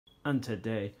and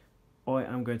today I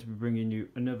am going to be bringing you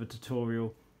another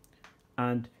tutorial.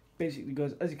 And basically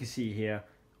guys, as you can see here,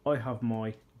 I have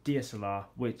my DSLR,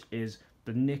 which is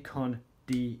the Nikon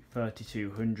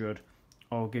D3200.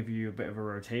 I'll give you a bit of a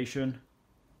rotation.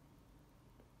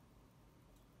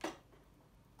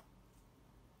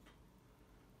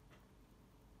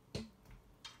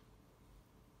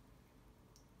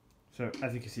 So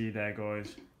as you can see there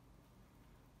guys,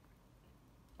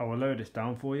 I will load this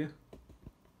down for you.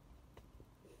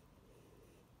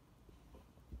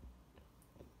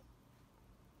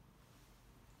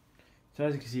 So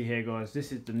as you can see here guys,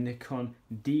 this is the Nikon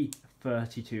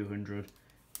D3200,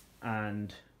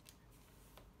 and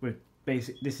with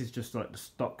this is just like the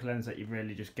stock lens that you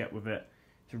really just get with it.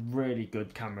 It's a really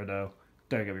good camera though,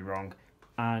 don't get me wrong,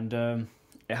 and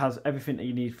it has everything that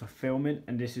you need for filming,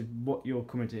 and this is what you're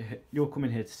coming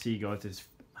here to see guys, is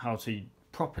how to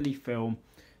properly film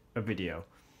a video.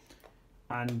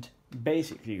 And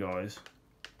basically guys,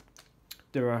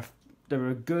 there are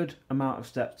a good amount of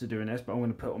steps to doing this, but I'm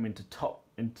going to put them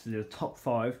into the top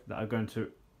 5 that are going to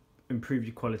improve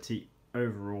your quality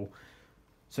overall.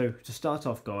 So to start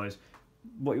off guys,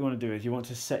 what you want to do is you want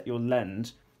to set your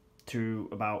lens to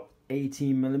about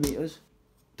 18mm.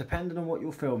 Depending on what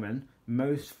you're filming,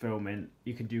 most filming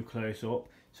you can do close up,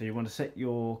 so you want to set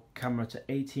your camera to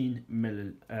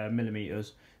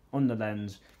 18mm on the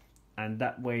lens, and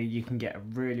that way you can get a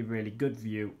really good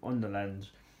view on the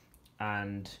lens.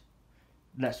 And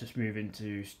let's just move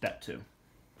into step 2.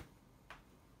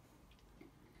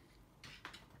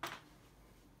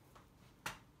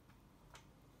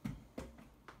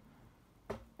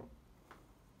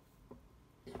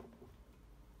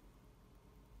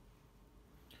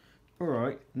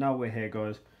 Alright, now we're here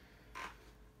guys.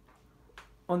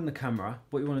 On the camera,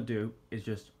 what you want to do is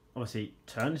just obviously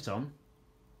turn it on,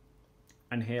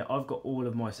 and here I've got all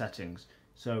of my settings.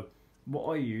 So what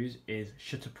I use is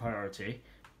shutter priority,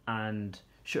 and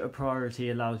shutter priority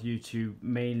allows you to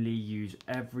mainly use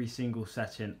every single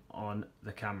setting on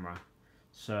the camera.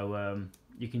 So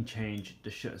you can change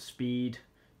the shutter speed.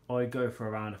 I go for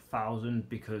around 1000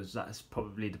 because that's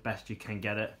probably the best you can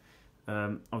get it.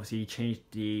 Obviously you change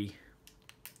the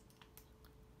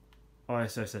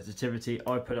ISO sensitivity.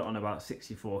 I put it on about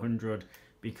 6400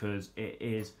 because it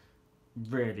is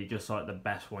really just like the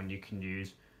best one you can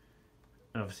use.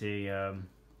 Obviously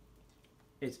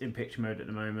it's in picture mode at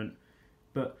the moment,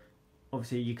 but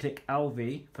obviously you click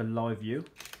LV for live view,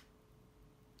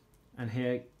 and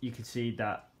here you can see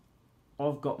that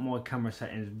I've got my camera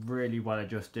settings really well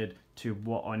adjusted to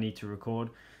what I need to record.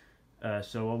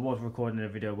 So I was recording a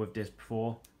video with this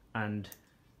before, and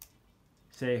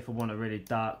say if I want a really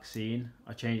dark scene,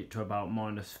 I change it to about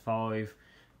 -5,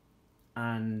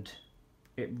 and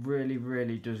it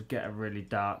really does get a really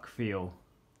dark feel.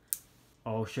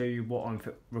 I'll show you what I'm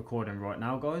recording right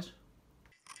now guys.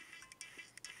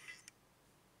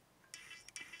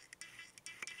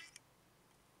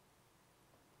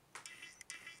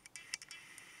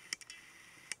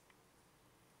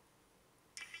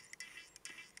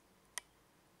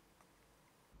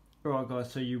 Alright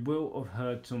guys, so you will have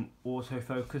heard some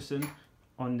autofocusing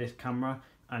on this camera,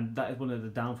 and that is one of the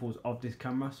downfalls of this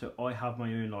camera. So I have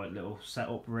my own like little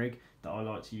setup rig that I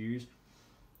like to use.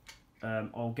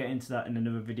 I'll get into that in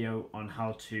another video on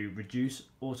how to reduce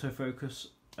autofocus,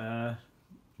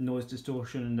 noise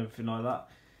distortion and everything like that.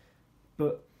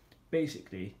 But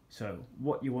basically, so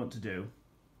what you want to do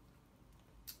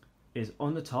is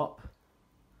on the top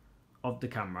of the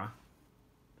camera,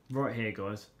 right here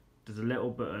guys, there's a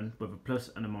little button with a plus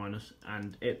and a minus,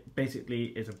 and it basically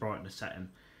is a brightness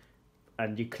setting,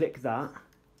 and you click that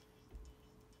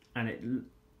and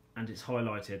it's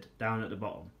highlighted down at the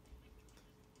bottom.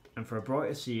 And for a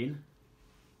brighter scene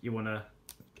you want to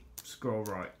scroll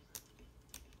right,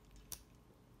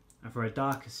 and for a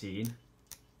darker scene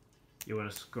you want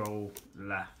to scroll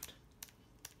left.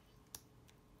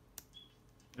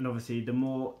 And obviously the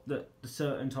more the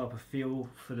certain type of feel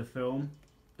for the film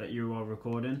that you are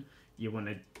recording, you want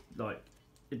to, like,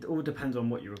 it all depends on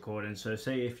what you're recording. So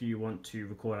say if you want to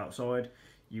record outside,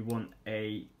 you want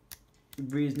a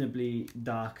reasonably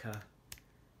darker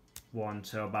one,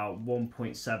 so about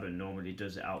 1.7 normally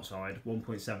does it outside.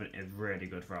 1.7 is really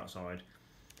good for outside.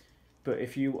 But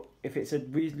if it's a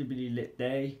reasonably lit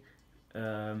day,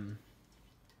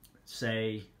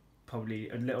 say probably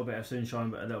a little bit of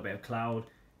sunshine but a little bit of cloud,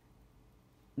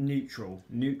 neutral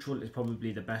is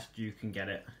probably the best you can get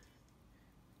it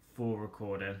for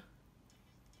recording.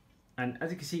 And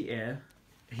as you can see as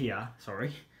you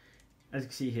can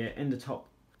see here in the top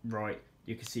right,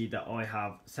 you can see that I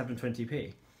have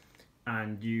 720p.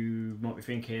 And you might be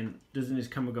thinking, doesn't this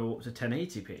camera go up to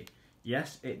 1080p?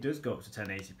 Yes, it does go up to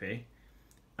 1080p,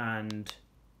 and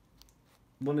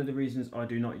one of the reasons I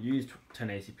do not use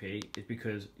 1080p is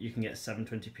because you can get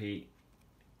 720p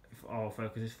if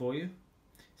autofocus is for you.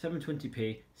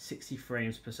 720p, 60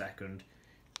 frames per second,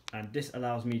 and this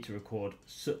allows me to record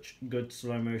such good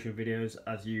slow motion videos,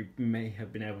 as you may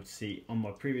have been able to see on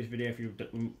my previous video. If you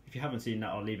haven't seen that,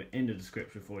 I'll leave it in the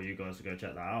description for you guys to go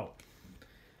check that out.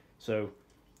 So,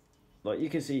 like you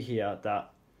can see here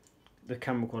that the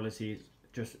camera quality is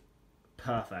just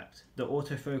perfect. The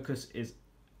autofocus is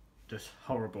just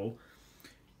horrible.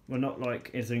 Well, not like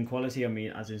as in quality, I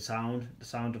mean as in sound. The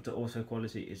sound of the auto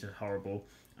quality is just horrible,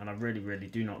 and I really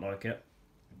do not like it.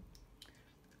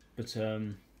 But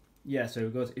yeah, so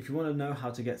guys, if you want to know how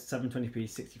to get 720p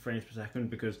 60 frames per second,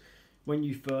 because when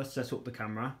you first set up the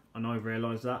camera, and I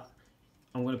realised that,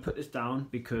 I'm going to put this down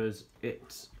because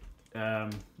it's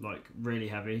like really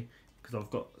heavy, because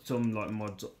I've got some like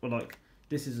mods, like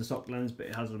this is a stock lens but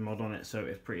it has a mod on it, so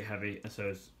it's pretty heavy, and so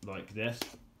it's like this.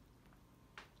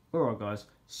 Alright guys,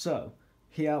 so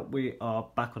here we are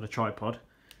back on a tripod,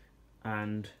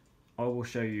 and I will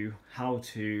show you how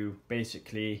to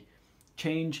basically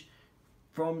change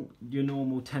from your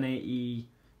normal 1080,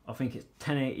 I think it's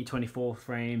 1080 24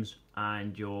 frames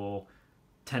and your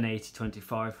 1080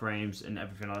 25 frames and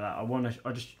everything like that.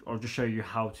 I'll just show you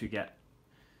how to get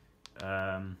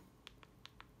how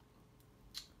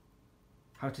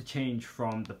to change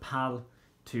from the PAL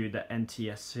to the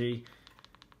NTSC.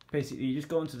 Basically, you just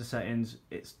go into the settings.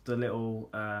 It's the little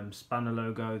spanner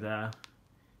logo there.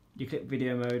 You click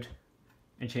video mode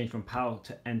and change from PAL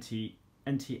to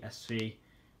NTSC,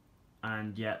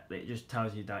 and yeah, it just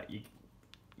tells you that you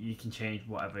can change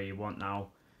whatever you want now.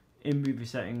 In movie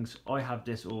settings, I have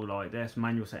this all like this.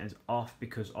 Manual settings off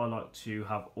because I like to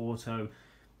have auto.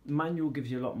 Manual gives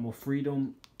you a lot more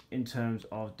freedom in terms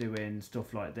of doing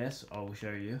stuff like this. I will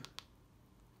show you.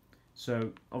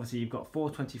 So obviously you've got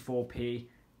 424p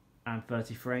and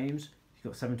 30 frames.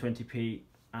 You've got 720p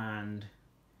and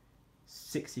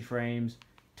 60 frames,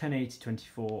 1080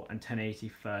 24 and 1080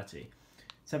 30.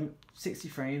 60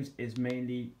 frames is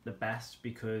mainly the best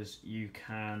because you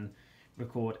can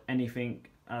record anything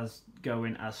as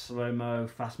going as slow-mo,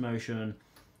 fast motion,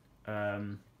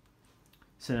 cinematics,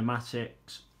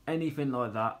 anything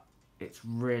like that. It's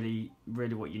really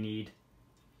what you need.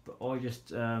 But I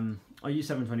just I use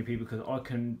 720p because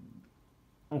I'm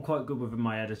quite good with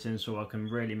my editing, so I can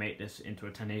really make this into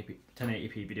a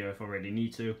 1080p video if I really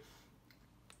need to.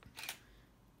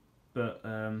 But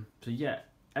so yeah,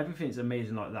 everything's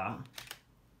amazing like that.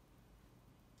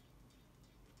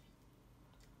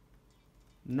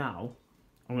 Now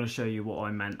I'm going to show you what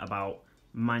I meant about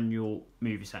manual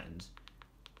movie settings.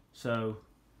 So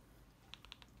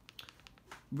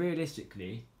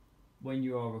realistically, when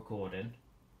you are recording,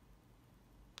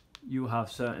 you have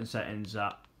certain settings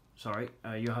that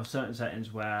you have certain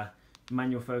settings where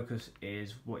manual focus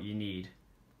is what you need.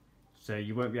 So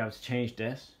you won't be able to change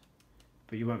this,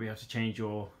 but you won't be able to change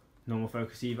your normal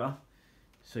focus either.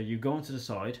 So you go onto the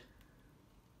side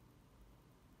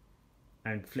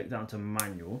and flick that onto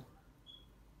manual,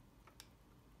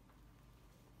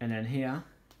 and then here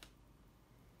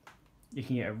you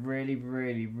can get a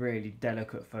really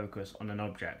delicate focus on an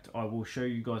object. I will show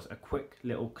you guys a quick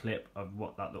little clip of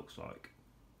what that looks like.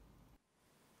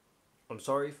 I'm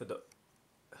sorry for the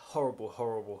horrible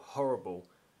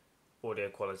audio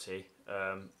quality.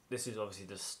 This is obviously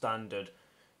the standard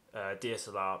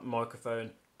DSLR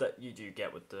microphone that you do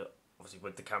get with the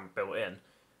camera built in.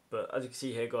 But as you can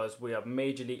see here, guys, we are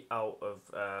majorly out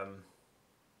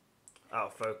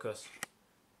of focus,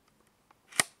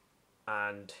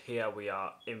 and here we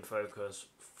are in focus,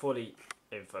 fully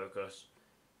in focus,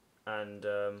 and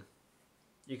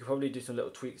you could probably do some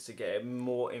little tweaks to get it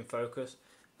more in focus.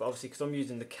 But obviously, because I'm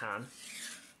using the can,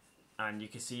 and you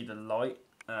can see the light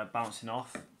bouncing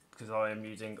off, because I am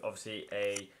using obviously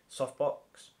a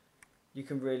softbox, you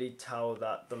can really tell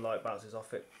that the light bounces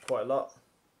off it quite a lot.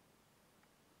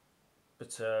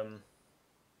 But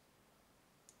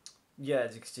yeah,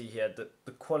 as you can see here,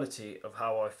 the quality of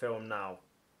how I film now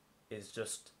is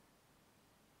just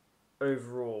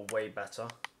overall way better.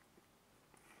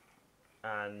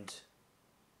 And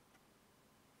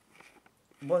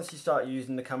once you start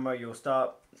using the camera, you'll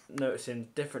start noticing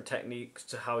different techniques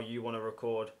to how you want to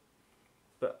record.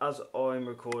 But as I'm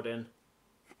recording,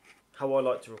 how I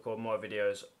like to record my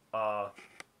videos are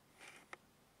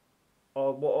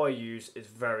what I use is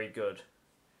very good,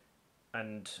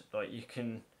 and like you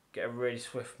can get a really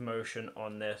swift motion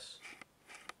on this,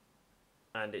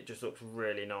 and it just looks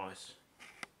really nice.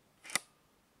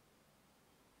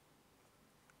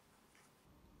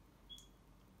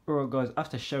 Alright guys,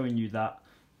 after showing you that,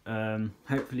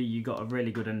 hopefully you got a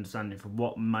really good understanding for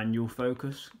what manual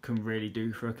focus can really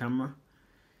do for a camera.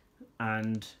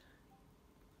 And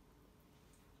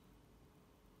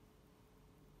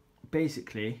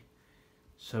basically,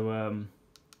 so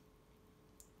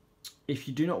if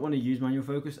you do not want to use manual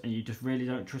focus and you just really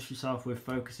don't trust yourself with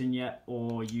focusing yet,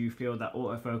 or you feel that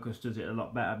autofocus does it a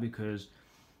lot better because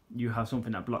you have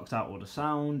something that blocks out all the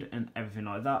sound and everything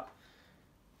like that,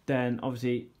 then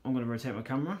obviously I'm going to rotate my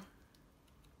camera,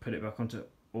 put it back onto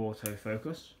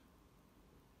autofocus,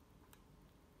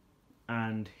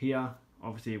 and here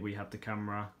obviously we have the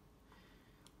camera,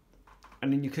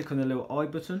 and then you click on the little eye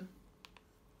button,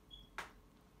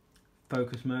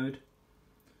 focus mode.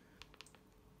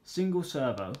 Single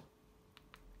servo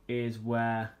is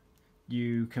where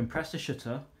you can press the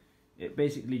shutter. It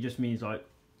basically just means like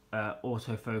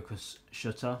autofocus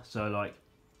shutter. So like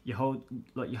you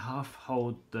half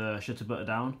hold the shutter button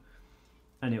down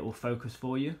and it will focus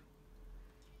for you.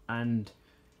 And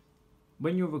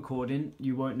when you're recording,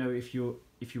 you won't know if you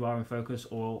are in focus,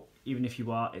 or even if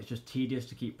you are, it's just tedious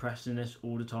to keep pressing this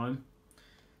all the time.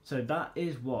 So that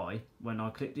is why when I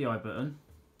click the I button,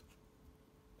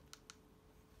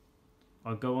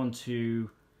 I'll go on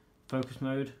to focus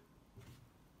mode,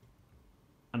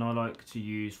 and I like to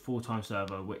use full-time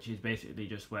servo, which is basically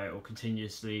just where it will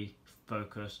continuously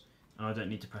focus and I don't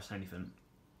need to press anything.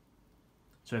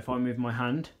 So if I move my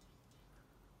hand,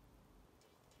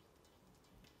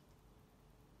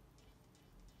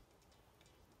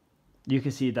 you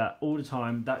can see that all the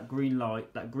time that green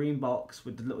light, that green box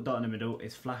with the little dot in the middle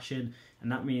is flashing,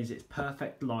 and that means it's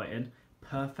perfect lighting,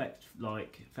 perfect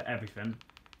like for everything.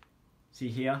 See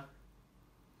here,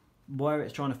 where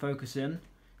it's trying to focus in,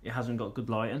 it hasn't got good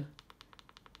lighting.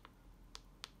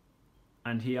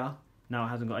 And here, now it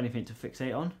hasn't got anything to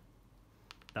fixate on.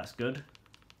 That's good.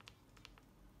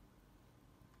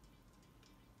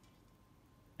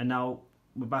 And now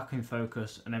we're back in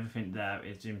focus and everything there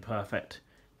is in perfect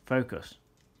focus.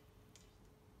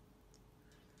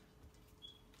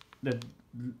 The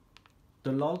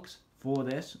logs for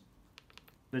this,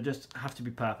 they just have to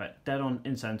be perfect. Dead on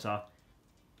in center,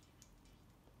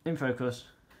 in focus,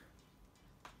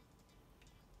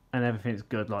 and everything's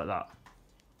good like that.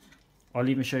 I'll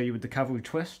even show you with the cavalry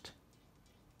twist.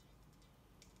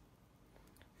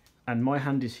 And my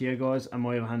hand is here guys, and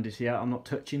my other hand is here. I'm not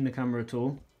touching the camera at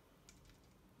all.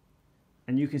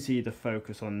 And you can see the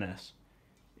focus on this.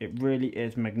 It really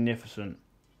is magnificent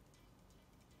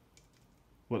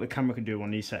what the camera can do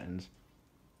on these settings.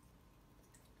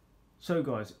 So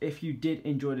guys, if you did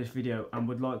enjoy this video and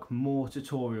would like more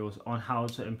tutorials on how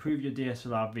to improve your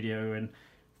DSLR video and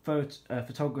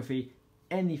photography,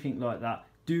 anything like that,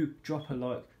 do drop a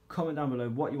like, comment down below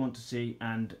what you want to see,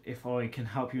 and if I can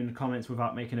help you in the comments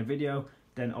without making a video,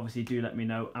 then obviously do let me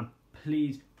know, and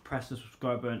please press the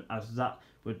subscribe button, as that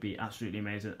would be absolutely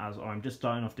amazing, as I'm just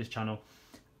starting off this channel.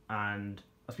 And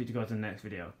I'll speak to you guys in the next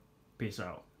video. Peace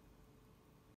out.